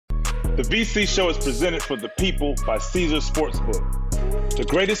The VC Show is presented for the people by Caesar Sportsbook, the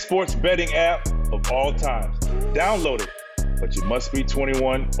greatest sports betting app of all time. Download it, but you must be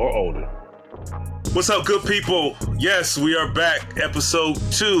 21 or older. What's up, good people? Yes, we are back. Episode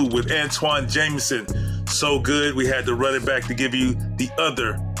 2 with Antawn Jamison. So good, we had to run it back to give you the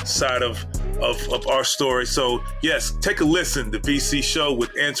other side of our story. So, yes, take a listen. The VC Show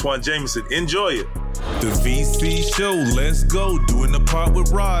with Antawn Jamison. Enjoy it. The VC Show, let's go. Doing the part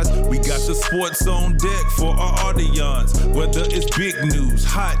with Rod. We got the sports on deck for our audience. Whether it's big news,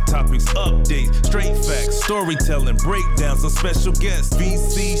 hot topics, updates, straight facts, storytelling, breakdowns, and special guests.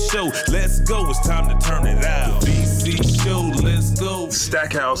 VC Show, let's go. It's time to turn it out. The VC Show, let's go.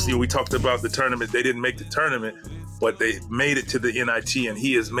 Stackhouse, we talked about the tournament. They didn't make the tournament, but they made it to the NIT, and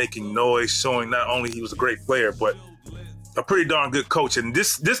he is making noise, showing not only he was a great player, but a pretty darn good coach. And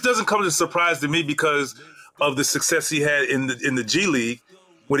this doesn't come as a surprise to me because of the success he had in the G League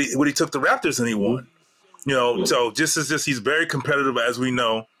when he took the Raptors and he won. So he's very competitive, as we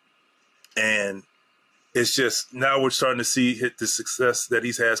know, and it's just now we're starting to see the success that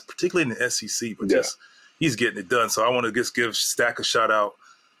he has, particularly in the SEC. But he's getting it done. So I want to just give Stack a shout out,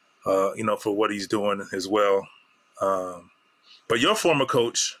 for what he's doing as well. But your former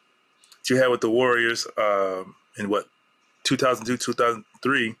coach that you had with the Warriors in 2002,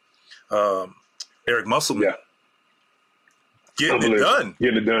 2003, Eric Musselman. Getting it done.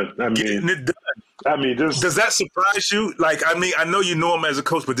 Does that surprise you? I know you know him as a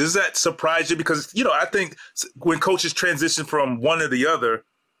coach, but does that surprise you? Because, I think when coaches transition from one to the other,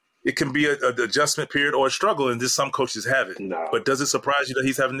 it can be an adjustment period or a struggle, and just some coaches have it. No. But does it surprise you that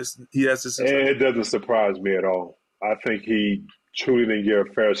he has this? It doesn't surprise me at all. I think he truly didn't get a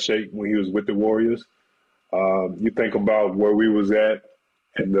fair shake when he was with the Warriors. You think about where we was at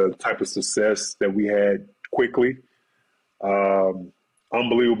and the type of success that we had quickly.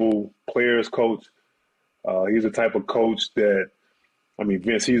 Unbelievable players coach. He's the type of coach that,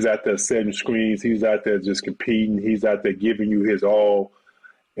 Vince, he's out there setting screens. He's out there just competing. He's out there giving you his all.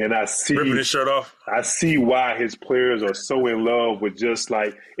 And I see ripping his shirt off. I see why his players are so in love with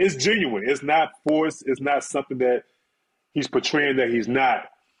it's genuine. It's not forced. It's not something that he's portraying that he's not.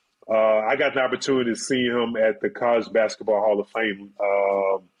 I got the opportunity to see him at the College Basketball Hall of Fame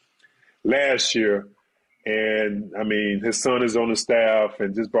last year. And, his son is on the staff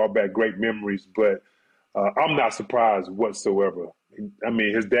and just brought back great memories. But I'm not surprised whatsoever.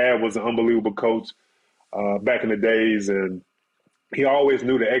 His dad was an unbelievable coach back in the days, and he always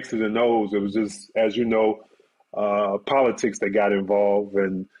knew the X's and O's. It was just, as you know, politics that got involved.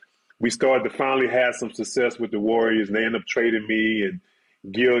 And we started to finally have some success with the Warriors, and they ended up trading me, and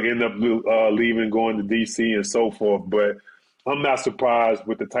Gil ended up leaving, going to D.C. and so forth. But I'm not surprised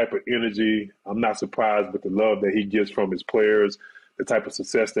with the type of energy. I'm not surprised with the love that he gets from his players, the type of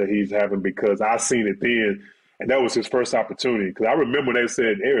success that he's having, because I seen it then, and that was his first opportunity. Because I remember they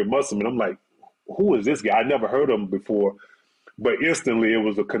said Eric Musselman. I'm like, who is this guy? I never heard of him before. But instantly it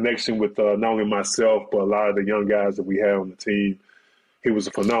was a connection with not only myself, but a lot of the young guys that we had on the team. He was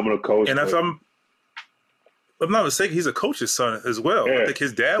a phenomenal coach. And if I'm not mistaken, he's a coach's son as well. Yeah. I think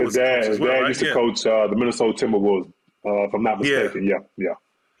his dad was a coach as well. His dad used to coach the Minnesota Timberwolves, if I'm not mistaken. Yeah.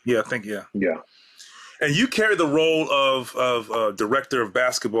 Yeah, I think, yeah. Yeah. And you carry the role of director of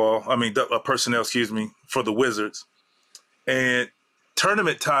basketball, personnel, for the Wizards. And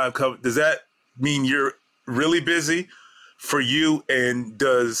tournament time comes. Does that mean you're really busy for you? And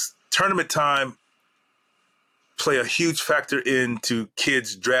does tournament time play a huge factor into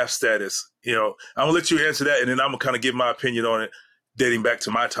kids' draft status? I'm gonna let you answer that, and then I'm gonna kind of give my opinion on it, dating back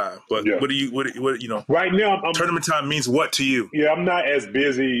to my time. But what do you right now? Tournament time means what to you? Yeah, I'm not as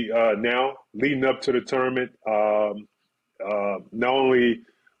busy now leading up to the tournament. Not only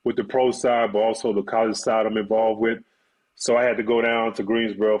with the pro side, but also the college side I'm involved with. So I had to go down to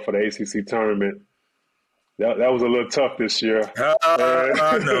Greensboro for the ACC tournament. That was a little tough this year.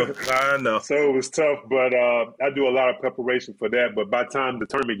 I know. So it was tough, but I do a lot of preparation for that. But by the time the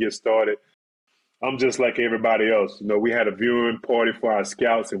tournament gets started, I'm just like everybody else. We had a viewing party for our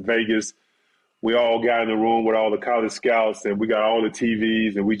scouts in Vegas. We all got in the room with all the college scouts, and we got all the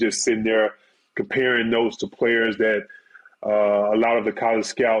TVs, and we just sitting there comparing notes to players that a lot of the college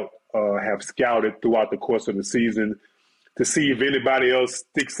scout have scouted throughout the course of the season to see if anybody else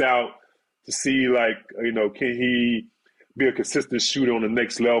sticks out, to see, can he be a consistent shooter on the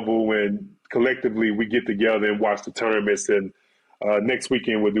next level? And collectively, we get together and watch the tournaments. And next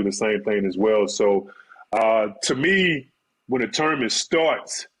weekend, we'll do the same thing as well. So to me, when the tournament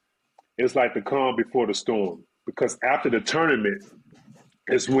starts, it's like the calm before the storm. Because after the tournament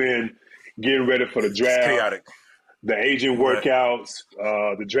is when getting ready for the draft. It's chaotic. the agent Right. workouts,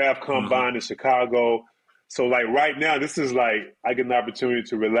 the draft combine in Chicago. So like right now, this is like I get an opportunity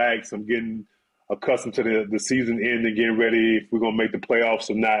to relax. I'm getting accustomed to the season ending, getting ready if we're gonna make the playoffs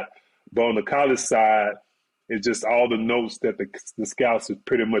or not. But on the college side, it's just all the notes that the scouts have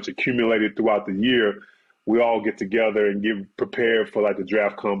pretty much accumulated throughout the year. We all get together and get prepared for like the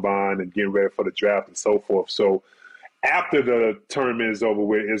draft combine and getting ready for the draft and so forth. So after the tournament is over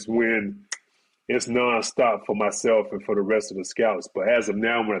with is when it's nonstop for myself and for the rest of the scouts. But as of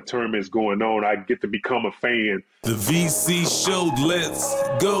now, when a tournament is going on, I get to become a fan. The VC show, let's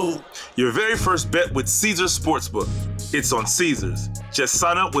go. Your very first bet with Caesars Sportsbook. It's on Caesars. Just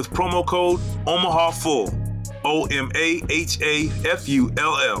sign up with promo code OMAHAFULL,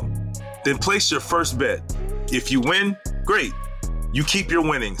 OMAHAFULL. Then place your first bet. If you win, great. You keep your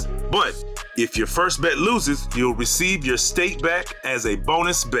winnings. But if your first bet loses, you'll receive your stake back as a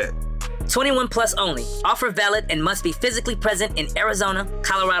bonus bet. 21 plus only. Offer valid and must be physically present in Arizona,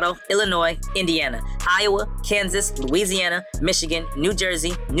 Colorado, Illinois, Indiana, Iowa, Kansas, Louisiana, Michigan, New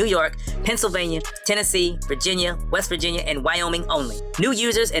Jersey, New York, Pennsylvania, Tennessee, Virginia, West Virginia, and Wyoming only. New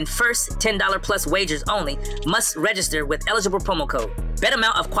users and first $10 plus wagers only must register with eligible promo code. Bet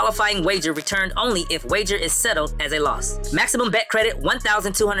amount of qualifying wager returned only if wager is settled as a loss. Maximum bet credit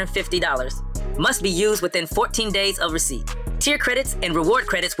 $1,250. Must be used within 14 days of receipt. Tier credits and reward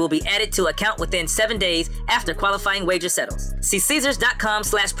credits will be added to account within 7 days after qualifying wager settles. See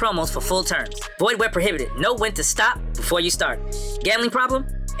Caesars.com/promos for full terms. Void where prohibited. Know when to stop before you start. Gambling problem?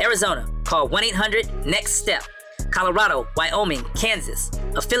 Arizona. Call 1-800-NEXT-STEP. Colorado, Wyoming, Kansas.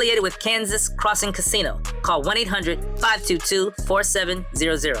 Affiliated with Kansas Crossing Casino. Call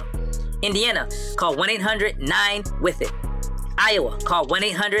 1-800-522-4700. Indiana. Call 1-800-9-WITH-IT. Iowa. Call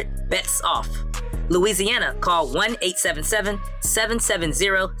 1-800-BETS-OFF. Louisiana, call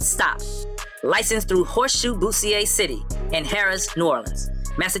 1-877-770-STOP. Licensed through Horseshoe Boussier City and Harrah's, New Orleans.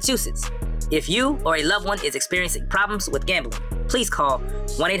 Massachusetts. If you or a loved one is experiencing problems with gambling, please call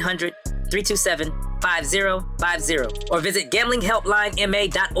 1-800-327-5050 or visit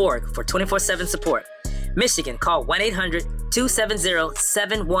gamblinghelplinema.org for 24/7 support. Michigan, call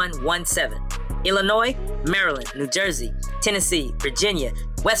 1-800-270-7117. Illinois, Maryland, New Jersey, Tennessee, Virginia,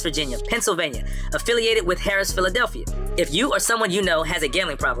 West Virginia, Pennsylvania, affiliated with Harrah's, Philadelphia. If you or someone you know has a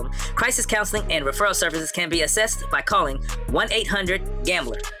gambling problem, crisis counseling and referral services can be assessed by calling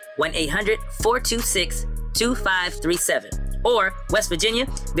 1-800-GAMBLER, 1-800-426-2537. Or West Virginia,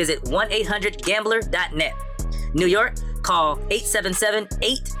 visit 1-800-GAMBLER.net. New York, call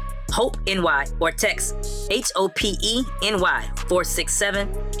 877-8-HOPE-NY or text HOPE-NY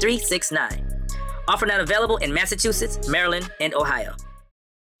 467-369. Offer not available in Massachusetts, Maryland, and Ohio.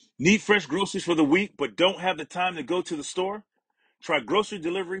 Need fresh groceries for the week but don't have the time to go to the store? Try grocery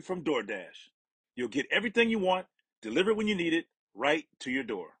delivery from DoorDash. You'll get everything you want, delivered when you need it, right to your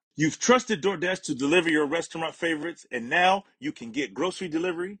door. You've trusted DoorDash to deliver your restaurant favorites, and now you can get grocery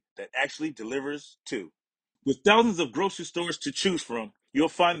delivery that actually delivers too. With thousands of grocery stores to choose from, you'll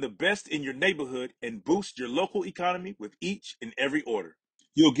find the best in your neighborhood and boost your local economy with each and every order.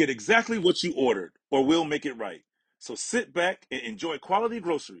 You'll get exactly what you ordered, or we'll make it right. So sit back and enjoy quality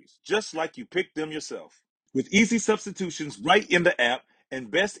groceries, just like you picked them yourself. With easy substitutions right in the app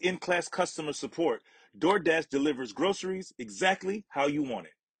and best in-class customer support, DoorDash delivers groceries exactly how you want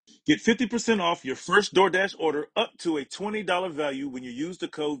it. Get 50% off your first DoorDash order up to a $20 value when you use the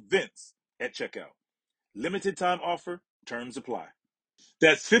code VINCE at checkout. Limited time offer, terms apply.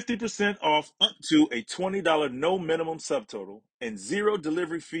 That's 50% off up to a $20 no minimum subtotal and zero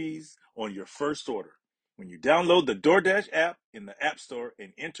delivery fees on your first order when you download the DoorDash app in the App Store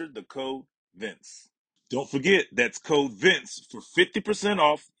and enter the code VINCE. Don't forget, that's code VINCE for 50%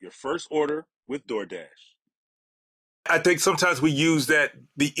 off your first order with DoorDash. I think sometimes we use the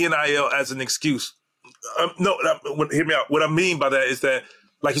NIL as an excuse. Hear me out. What I mean by that is that,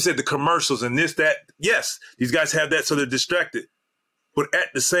 like you said, the commercials and this, that, yes, these guys have that so they're distracted. But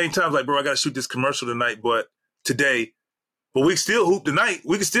at the same time, like, bro, I got to shoot this commercial tonight, but we still hoop tonight.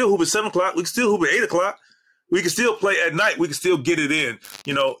 We can still hoop at 7 o'clock. We can still hoop at 8 o'clock. We can still play at night. We can still get it in,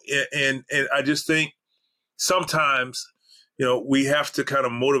 and I just think sometimes, we have to kind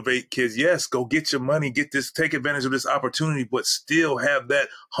of motivate kids. Yes, go get your money, take advantage of this opportunity, but still have that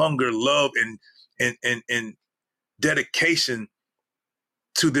hunger, love, and dedication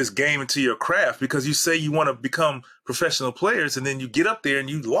to this game and to your craft, because you say you want to become professional players and then you get up there and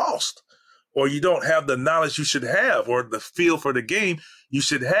you lost, or you don't have the knowledge you should have or the feel for the game you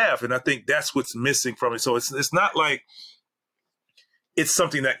should have. And I think that's what's missing from it. So it's not like it's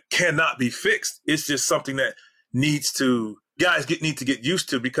something that cannot be fixed. It's just something that needs to guys need to get used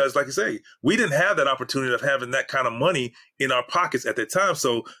to, because like I say, we didn't have that opportunity of having that kind of money in our pockets at that time.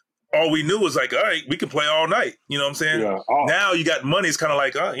 So all we knew was like, all right, we can play all night. You know what I'm saying? Yeah. Now you got money. It's kind of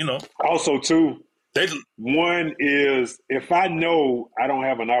like, Also, too, one is if I know I don't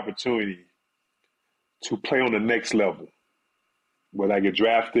have an opportunity to play on the next level, whether I get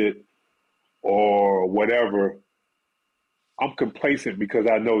drafted or whatever, I'm complacent because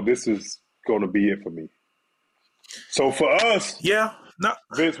I know this is going to be it for me. So for us,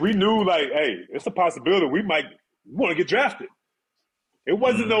 Vince, we knew like, hey, it's a possibility we want to get drafted. It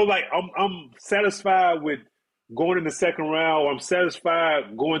wasn't no like I'm satisfied with going in the second round, or I'm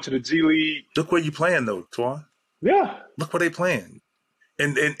satisfied going to the G League. Look where you playing though, Twan. Yeah, look where they playing,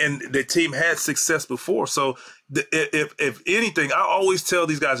 and the team had success before. So if anything, I always tell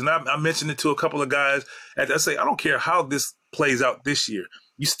these guys, and I mentioned it to a couple of guys. I say I don't care how this plays out this year.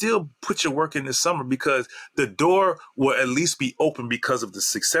 You still put your work in this summer, because the door will at least be open because of the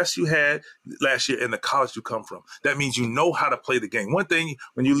success you had last year and the college you come from. That means you know how to play the game. One thing,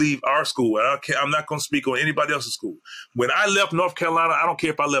 when you leave our school, and I'm not going to speak on anybody else's school. When I left North Carolina, I don't care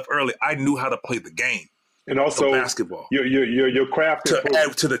if I left early. I knew how to play the game. And also basketball. Your craft to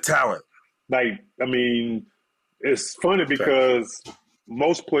add to the talent. Like, I mean, it's funny because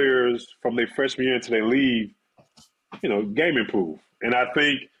most players from their freshman year until they leave, game improve. And I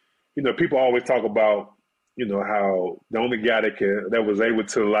think, people always talk about, how the only guy that was able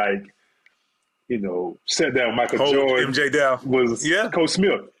to like, set down Michael Jordan MJ down was Coach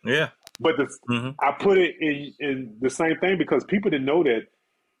Smith. Yeah. But I put it in the same thing because people didn't know that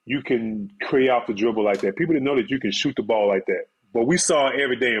you can create off the dribble like that. People didn't know that you can shoot the ball like that. But we saw it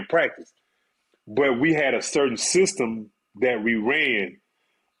every day in practice. But we had a certain system that we ran.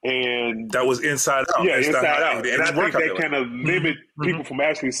 And that was inside out. Yeah, inside out. And I think that kind of limit people from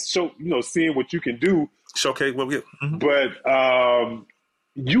actually seeing what you can do. Showcase what we get. But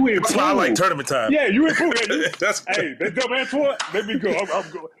you improved. That's why I like tournament time. Yeah, you improved. Hey, that dumb Antawn, let me go.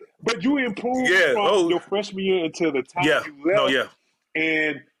 I'm going. But you improved from your freshman year until the time you left.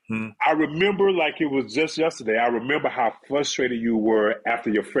 And I remember like it was just yesterday. I remember how frustrated you were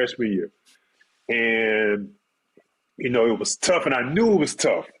after your freshman year. And it was tough, and I knew it was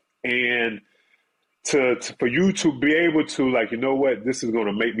tough. And for you to be able to, like, what, this is going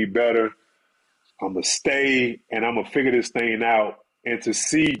to make me better. I'm going to stay, and I'm going to figure this thing out. And to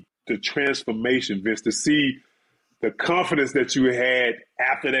see the transformation, Vince, to see the confidence that you had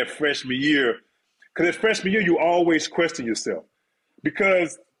after that freshman year. Because that freshman year, you always question yourself.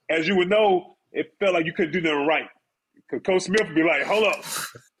 Because, as you would know, it felt like you couldn't do nothing right. Because Coach Smith would be like, hold up.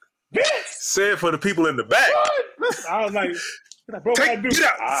 Vince! Say it for the people in the back. What? I was like, bro, get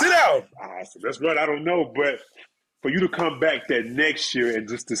out. Sit down. I said, that's right. I don't know. But for you to come back that next year and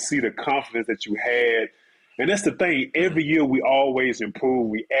just to see the confidence that you had, and that's the thing. Every year we always improve.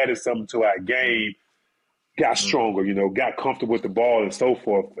 We added something to our game, got stronger, got comfortable with the ball and so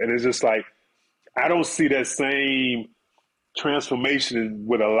forth. And it's just like, I don't see that same transformation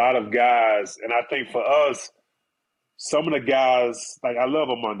with a lot of guys. And I think for us, some of the guys, like I love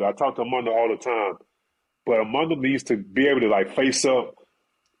Armando. I talk to Armando all the time. But Armando needs to be able to like face up,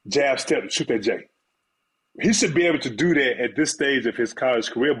 jab, step, shoot that J. He should be able to do that at this stage of his college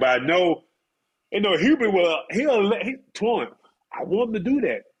career. But I know, Hubert Twan, I want him to do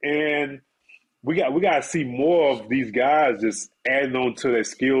that. And we got to see more of these guys just adding on to their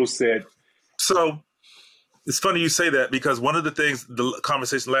skill set. So it's funny you say that, because one of the things,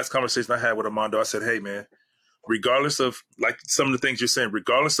 last conversation I had with Armando, I said, hey, man, regardless of like some of the things you're saying,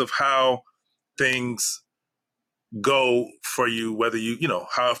 regardless of how things go for you, whether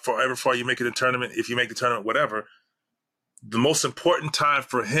however far you make it in tournament, if you make the tournament, whatever, the most important time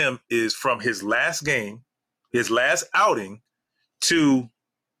for him is from his last game, his last outing, to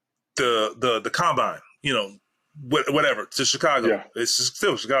the combine, whatever, to Chicago. Yeah. It's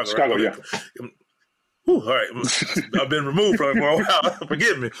still Chicago, right? Yeah. All right, I've been removed from it for a while.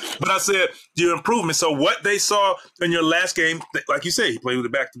 Forgive me. But I said, your improvement. So what they saw in your last game, like you say, he played with the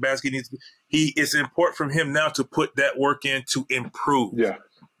back to basket. It's important from him now to put that work in to improve. Yeah.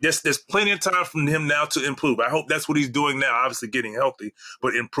 There's plenty of time from him now to improve. I hope that's what he's doing now, obviously getting healthy,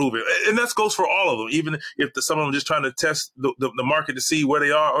 but improving. And that goes for all of them, even if some of them just trying to test the market to see where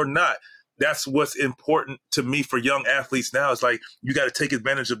they are or not. That's what's important to me for young athletes now. It's like you got to take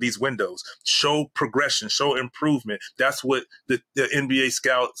advantage of these windows, show progression, show improvement. That's what the NBA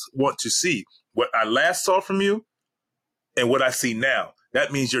scouts want to see. What I last saw from you and what I see now,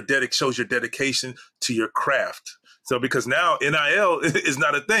 that means shows your dedication to your craft. So because now NIL is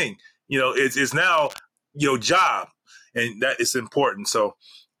not a thing, it's now your job, and that is important. So,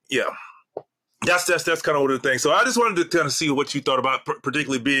 yeah. That's kind of one of the things. So I just wanted to kind of see what you thought about,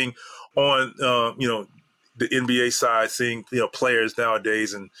 particularly being on the NBA side, seeing players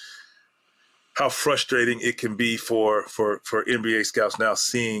nowadays and how frustrating it can be for NBA scouts now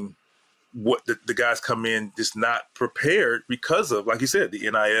seeing what the guys come in just not prepared because of, like you said, the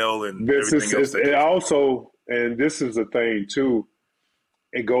NIL and everything else. It also, and this is a thing too,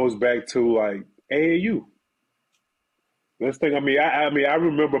 it goes back to like AAU. Let's think. I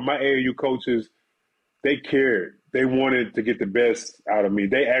remember my AAU coaches. They cared. They wanted to get the best out of me.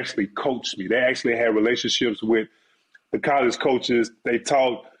 They actually coached me. They actually had relationships with the college coaches. They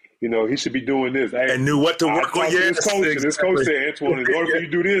taught, he should be doing this. Hey, and knew what to work on. Yes, this coach, exactly. And this coach said, Antawn, in order for you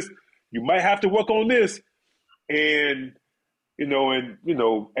to do this, you might have to work on this. And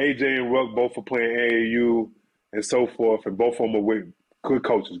AJ and Ruck both are playing AAU and so forth, and both of them are with good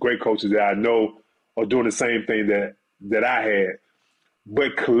coaches, great coaches that I know are doing the same thing that I had.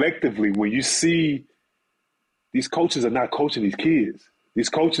 But collectively, when you see these coaches are not coaching these kids. These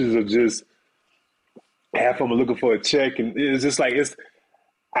coaches are just half of them are looking for a check, and it's just like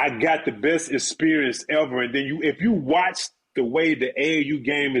I got the best experience ever. And then if you watch the way the AAU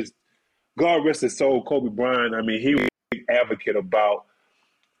game is, God rest his soul, Kobe Bryant. I mean, he was a big advocate about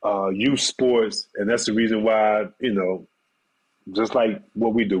youth sports, and that's the reason why just like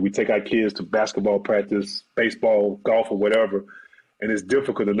what we do, we take our kids to basketball practice, baseball, golf, or whatever, and it's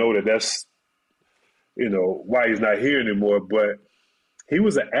difficult to know that that's why he's not here anymore. But he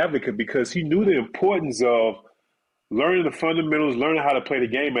was an advocate because he knew the importance of learning the fundamentals, learning how to play the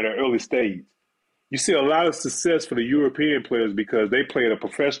game at an early stage. You see a lot of success for the European players because they play at a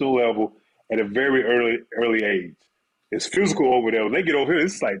professional level at a very early age. It's physical over there. When they get over here,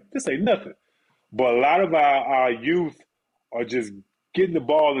 it's like, this ain't nothing. But a lot of our youth are just getting the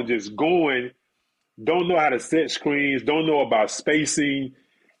ball and just going, don't know how to set screens, don't know about spacing,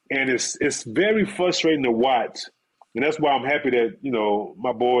 and it's very frustrating to watch. And that's why I'm happy that,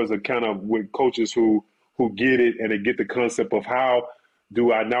 my boys are kind of with coaches who get it and they get the concept of how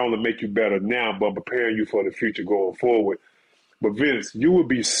do I not only make you better now, but preparing you for the future going forward. But Vince, you would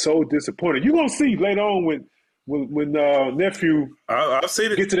be so disappointed. You're going to see later on when nephew I've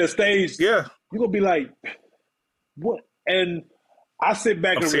seen it. Get to that stage. Yeah. You're going to be like, what? And I sit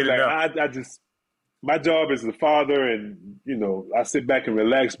back and relax. I just, my job as a father and, I sit back and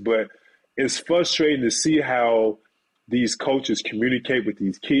relax, but it's frustrating to see how these coaches communicate with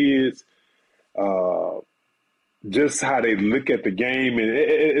these kids, just how they look at the game. And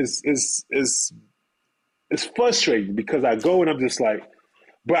it's frustrating because I go and I'm just like,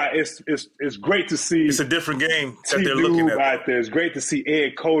 but it's great to see. It's a different game that they're looking at out there. It's great to see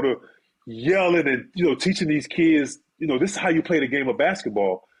Ed Cota yelling and, teaching these kids, this is how you play the game of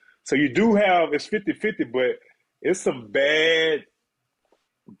basketball. So you do have, it's 50-50, but it's some bad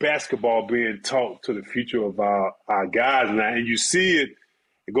basketball being taught to the future of our guys. And you see it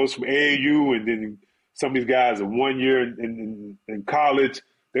goes from AAU, and then some of these guys are 1 year in college.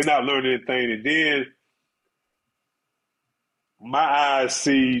 They're not learning anything. And then my eyes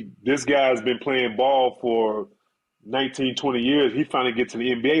see this guy's been playing ball for 19, 20 years. He finally gets to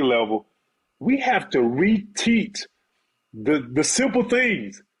the NBA level. We have to reteach the simple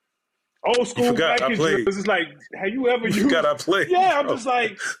things. Old school black injuries. It's like, have you ever used? Forgot I played. Yeah, I'm just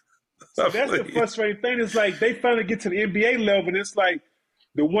like, so that's the frustrating thing. It's like they finally get to the NBA level, and it's like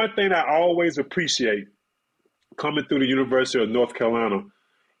the one thing I always appreciate coming through the University of North Carolina,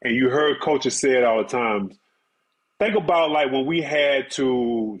 and you heard coaches say it all the time. Think about like when we had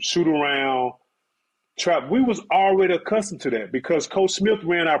to shoot around, trap. We was already accustomed to that because Coach Smith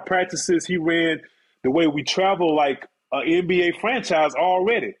ran our practices. He ran the way we travel like an NBA franchise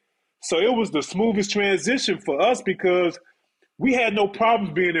already. So it was the smoothest transition for us because we had no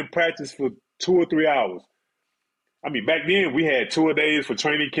problems being in practice for 2 or 3 hours. I mean, back then we had 2 days for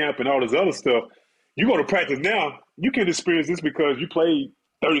training camp and all this other stuff. You go to practice now, you can experience this because you played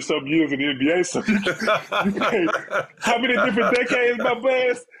 30-something years in the NBA. So you played how many different decades, my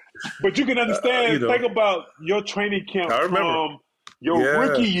best? But you can understand, think about your training camp from your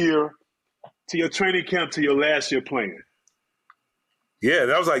rookie year to your training camp to your last year playing. Yeah,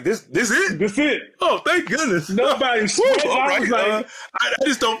 and I was like, this it? This it. Oh, thank goodness. Nobody's sweat. I was like, I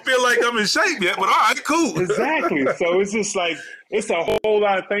just don't feel like I'm in shape yet, but all right, cool. Exactly. So it's just like, it's a whole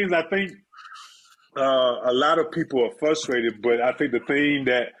lot of things. I think a lot of people are frustrated, but I think the thing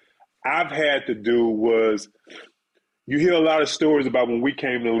that I've had to do was, you hear a lot of stories about when we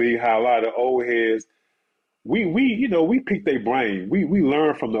came to the league, how a lot of the old heads, we pick their brain. We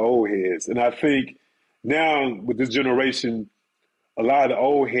learn from the old heads. And I think now with this generation, a lot of the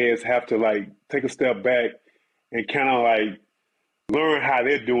old heads have to like take a step back and kind of like learn how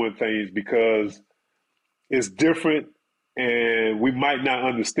they're doing things because it's different and we might not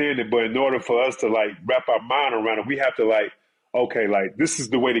understand it, but in order for us to like wrap our mind around it, we have to like, okay, like this is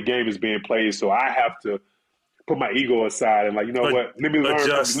the way the game is being played, so I have to put my ego aside and like, you know what, let me learn from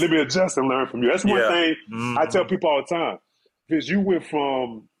you. Let me adjust and learn from you. That's one thing I tell people all the time. Because you went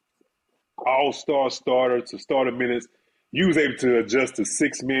from all-star starter to starter minutes, you was able to adjust to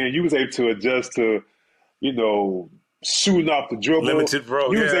 6 men, you was able to adjust to, you know, shooting off the dribble. Limited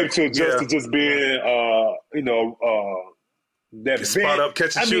bro. You was able to adjust to just being that get spot up,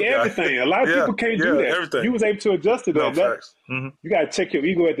 catch and shoot. Everything. A lot of people can't do that. Everything. You was able to adjust to that. You got to check your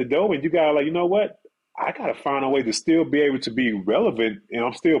ego at the door, and you got to like, you know what? I got to find a way to still be able to be relevant, and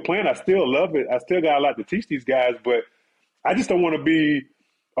I'm still playing. I still love it. I still got a lot to teach these guys, but I just don't want to be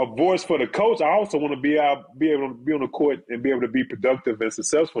a voice for the coach. I also want to be able to be on the court and be able to be productive and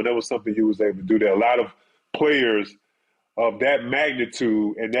successful. And that was something he was able to do. There, a lot of players of that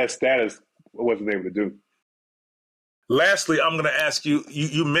magnitude and that status wasn't able to do. Lastly, I'm going to ask you,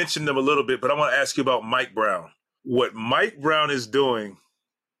 you mentioned them a little bit, but I want to ask you about Mike Brown. What Mike Brown is doing,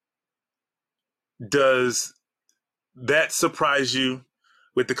 does that surprise you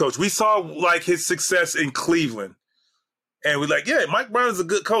with the coach? We saw like his success in Cleveland and we're like, yeah, Mike Brown is a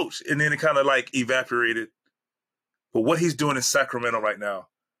good coach. And then it kind of like evaporated. But what he's doing in Sacramento right now,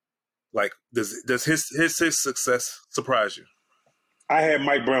 like does his success surprise you? I had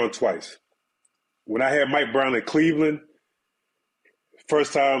Mike Brown twice. When I had Mike Brown in Cleveland,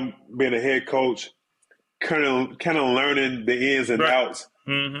 first time being a head coach, kind of learning the ins and outs.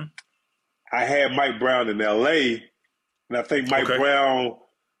 Mm-hmm. I had Mike Brown in L.A., and I think Mike Brown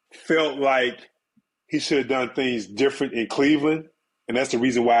felt like he should have done things different in Cleveland, and that's the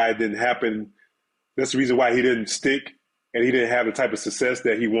reason why it didn't happen. That's the reason why he didn't stick, and he didn't have the type of success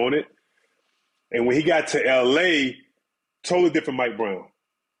that he wanted. And when he got to L.A., totally different Mike Brown.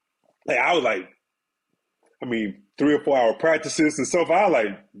 Like I was like, 3 or 4 hour practices and stuff. I was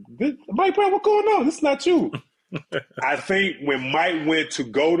like, Mike Brown, what's going on? This is not you. I think when Mike went to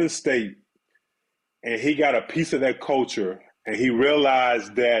Golden State and he got a piece of that culture and he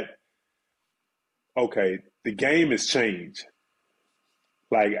realized that, okay, the game has changed.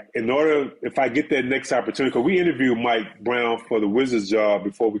 Like, if I get that next opportunity, because we interviewed Mike Brown for the Wizards job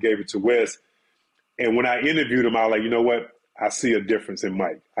before we gave it to Wes. And when I interviewed him, I was like, you know what? I see a difference in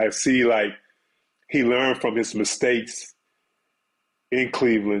Mike. I see like he learned from his mistakes in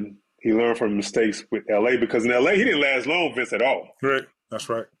Cleveland. He learned from mistakes with L.A. because in L.A. he didn't last long, Vince, at all. Right. That's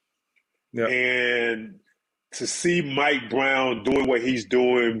right. Yeah. And to see Mike Brown doing what he's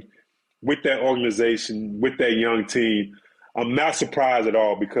doing with that organization, with that young team, I'm not surprised at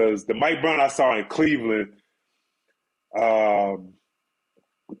all because the Mike Brown I saw in Cleveland,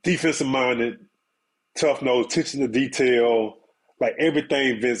 defensive-minded, tough-nosed, attention to detail, like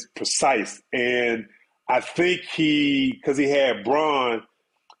everything Vince precise. And I think because he had Braun,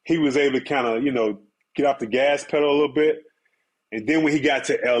 he was able to kind of, get off the gas pedal a little bit. And then when he got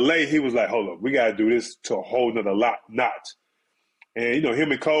to L.A., he was like, hold up, we got to do this to a whole nother notch. And,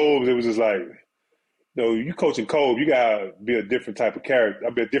 him and Cove, it was just like, you coaching Cove, you got to be a different type of character,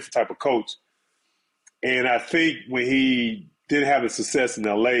 be a different type of coach. And I think when he didn't have the success in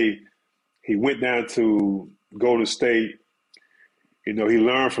L.A., he went down to Golden State. He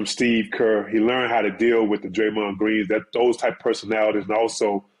learned from Steve Kerr. He learned how to deal with the Draymond Greens, those type of personalities, and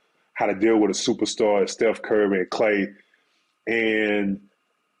also how to deal with a superstar, Steph Curry and Clay. And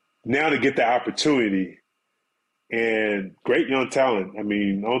now to get the opportunity and great young talent. I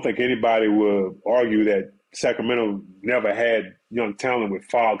don't think anybody would argue that Sacramento never had young talent with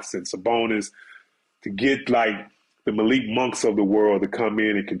Fox and Sabonis to get like the Malik Monks of the world to come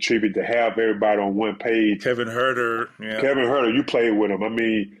in and contribute, to have everybody on one page. Kevin Huerter. Yeah. Kevin Huerter, you played with him.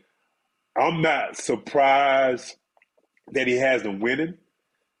 I'm not surprised that he has them winning.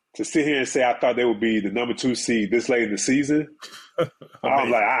 To sit here and say I thought they would be the number 2 seed this late in the season, I was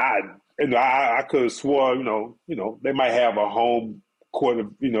like, I could have swore, they might have a home court,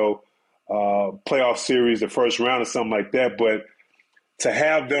 playoff series, the first round or something like that. But to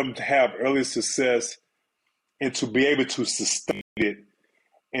have them to have early success and to be able to sustain it,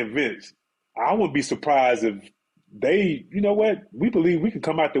 and Vince, I wouldn't be surprised if they, we believe we can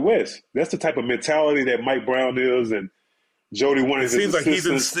come out the West. That's the type of mentality that Mike Brown is, and Jody wanted his assistants. It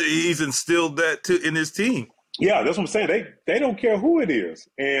seems like he's instilled that in his team. Yeah, that's what I'm saying. They don't care who it is.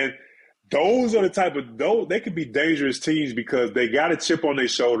 And those are the type of – they could be dangerous teams because they got a chip on their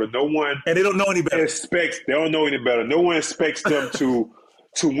shoulder. No one – and they don't know any better. They don't know any better. No one expects them to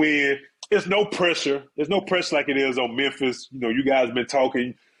win. There's no pressure. There's no pressure like it is on Memphis. You guys have been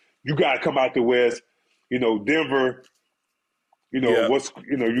talking. You got to come out the West. Denver, you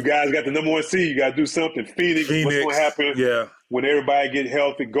guys got the number 1 seed. You got to do something. Phoenix, what's going to happen when everybody get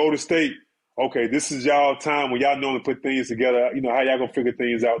healthy? Golden State, okay, this is y'all time when y'all normally put things together. How y'all going to figure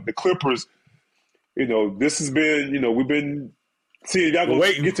things out? The Clippers, this has been, we've been seeing y'all going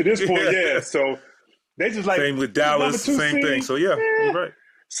to get to this point. So they just like. Same with Dallas, same thing. So, you're right.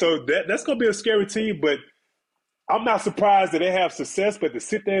 So that's going to be a scary team, but I'm not surprised that they have success. But to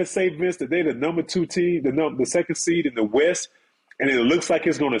sit there and say, Vince, that they're the number 2 team, the second seed in the West, and it looks like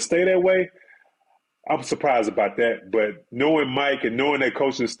it's going to stay that way, I'm surprised about that. But knowing Mike and knowing that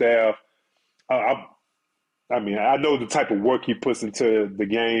coaching staff, I know the type of work he puts into the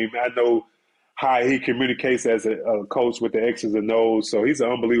game. I know how he communicates as a coach with the X's and O's. So he's an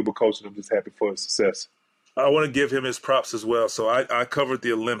unbelievable coach, and I'm just happy for his success. I want to give him his props as well. So I covered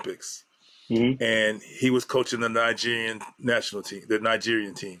the Olympics, and he was coaching the Nigerian national team, the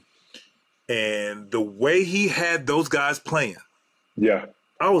Nigerian team. And the way he had those guys playing,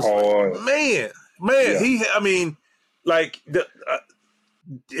 I was like, man,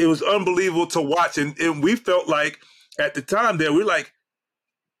 it was unbelievable to watch. And we felt like at the time there, we were like,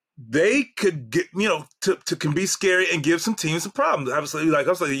 they could get, can be scary and give some teams some problems. Obviously, I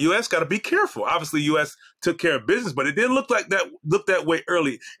was like, the U.S. got to be careful. Obviously, U.S. took care of business, but it didn't look that way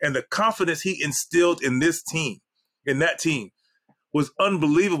early. And the confidence he instilled in that team, was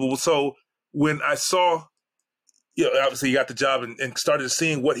unbelievable. So when I saw, obviously he got the job and started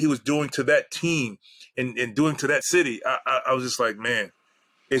seeing what he was doing to that team and doing to that city, I was just like, man.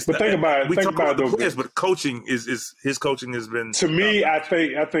 Think about the players, but coaching his coaching has been. To me, I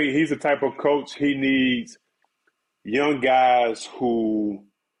think he's the type of coach he needs young guys who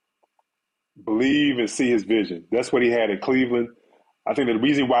believe and see his vision. That's what he had in Cleveland. I think the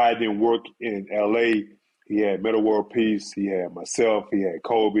reason why it didn't work in L.A., he had Metta World Peace, he had myself, he had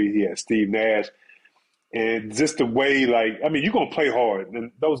Kobe, he had Steve Nash, and just the way, you're going to play hard,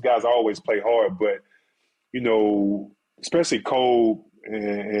 and those guys always play hard, but especially Kobe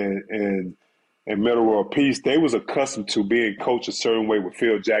and Metta World Peace, they was accustomed to being coached a certain way with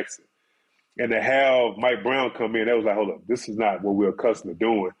Phil Jackson. And to have Mike Brown come in, that was like, hold up, this is not what we're accustomed to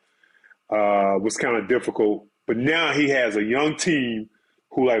doing. Was kind of difficult. But now he has a young team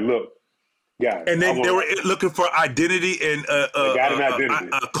who look, guys. And then they were looking for identity and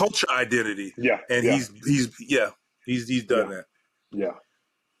a culture identity. Yeah. And he's done that. Yeah.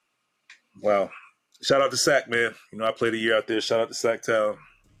 Wow. Shout out to Sac, man. I played a year out there. Shout out to Sac Town.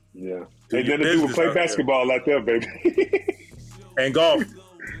 Yeah. Ain't nothing to do with play basketball like that, baby. And golf.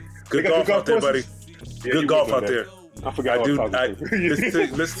 Good golf out there, buddy. Yeah, good golf out there. I forgot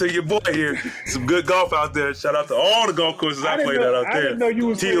listen to your boy here. Some good golf out there. Shout out to all the golf courses I played out there. I didn't know you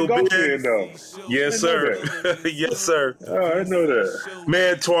was playing golf then, though. Yes, sir. Yes, sir. Oh, I didn't know that.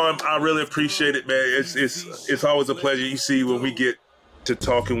 Man, Twan, I really appreciate it, man. It's always a pleasure. You see, when we get to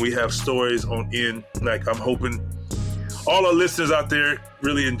talking, we have stories on end. I'm hoping all our listeners out there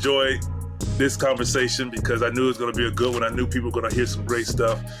really enjoy this conversation, because I knew it was going to be a good one. I knew people were going to hear some great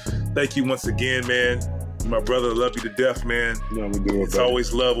stuff. Thank you once again, man. My brother, I love you to death, man. Yeah, we do it, it's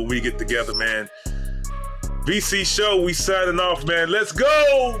always love when we get together, man. VC Show, we signing off, man. Let's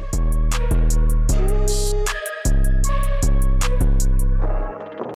go!